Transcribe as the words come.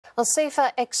Well,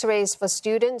 safer X-rays for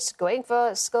students going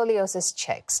for scoliosis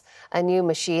checks. A new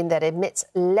machine that emits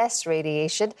less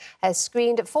radiation has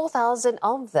screened 4,000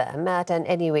 of them at an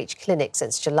NUH clinic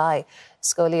since July.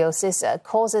 Scoliosis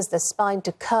causes the spine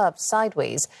to curve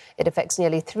sideways. It affects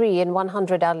nearly 3 in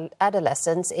 100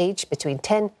 adolescents aged between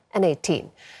 10 and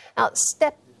 18. Now,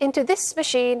 step into this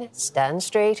machine, stand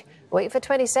straight, wait for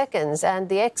 20 seconds, and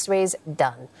the X-ray's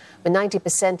done. With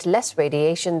 90% less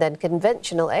radiation than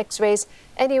conventional X-rays,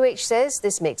 NUH says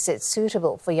this makes it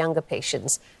suitable for younger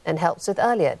patients and helps with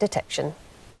earlier detection.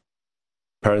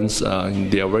 Parents,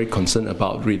 they are very concerned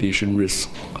about radiation risk.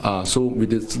 So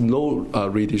with this low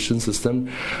radiation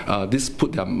system, this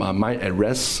put their mind at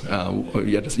rest,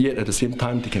 yet at the same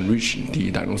time they can reach the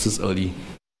diagnosis early.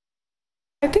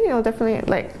 I think it'll definitely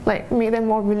like make them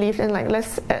more relieved and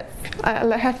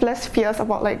have less fears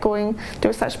about going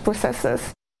through such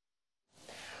processes.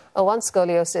 Once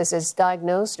scoliosis is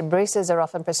diagnosed, braces are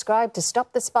often prescribed to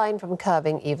stop the spine from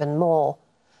curving even more.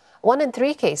 1 in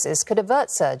 3 cases could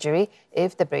avert surgery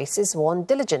if the brace is worn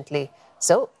diligently.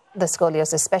 So, the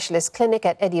scoliosis specialist clinic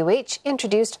at NUH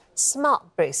introduced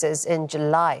smart braces in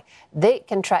July. They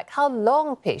can track how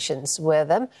long patients wear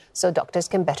them so doctors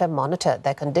can better monitor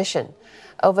their condition.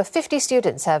 Over 50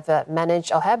 students have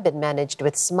been managed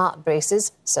with smart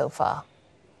braces so far.